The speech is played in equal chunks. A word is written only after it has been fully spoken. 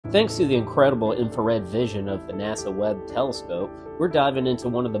Thanks to the incredible infrared vision of the NASA Webb telescope, we're diving into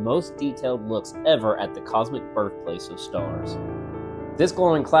one of the most detailed looks ever at the cosmic birthplace of stars. This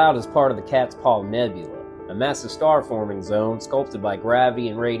glowing cloud is part of the Cat's Paw Nebula, a massive star-forming zone sculpted by gravity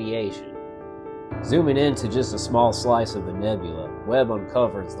and radiation. Zooming into just a small slice of the nebula, Webb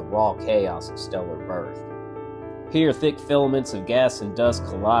uncovers the raw chaos of stellar birth. Here, thick filaments of gas and dust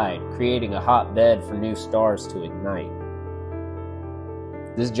collide, creating a hotbed for new stars to ignite.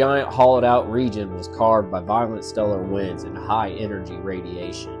 This giant hollowed-out region was carved by violent stellar winds and high-energy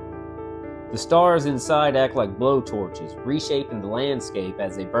radiation. The stars inside act like blowtorches, reshaping the landscape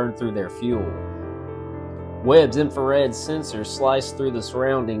as they burn through their fuel. Webb's infrared sensors slice through the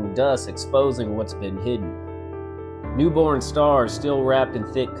surrounding dust, exposing what's been hidden. Newborn stars still wrapped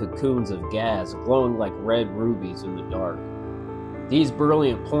in thick cocoons of gas, glowing like red rubies in the dark. These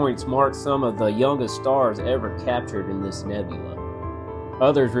brilliant points mark some of the youngest stars ever captured in this nebula.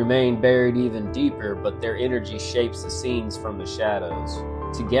 Others remain buried even deeper, but their energy shapes the scenes from the shadows.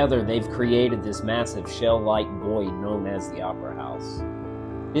 Together, they've created this massive shell-like void known as the Opera House.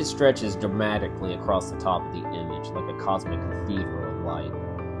 It stretches dramatically across the top of the image, like a cosmic cathedral of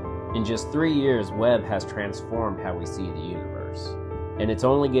light. In just 3 years, Webb has transformed how we see the universe. And it's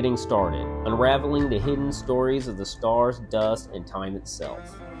only getting started, unraveling the hidden stories of the stars, dust, and time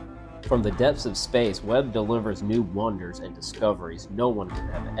itself. From the depths of space, Webb delivers new wonders and discoveries no one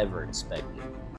could have ever expected.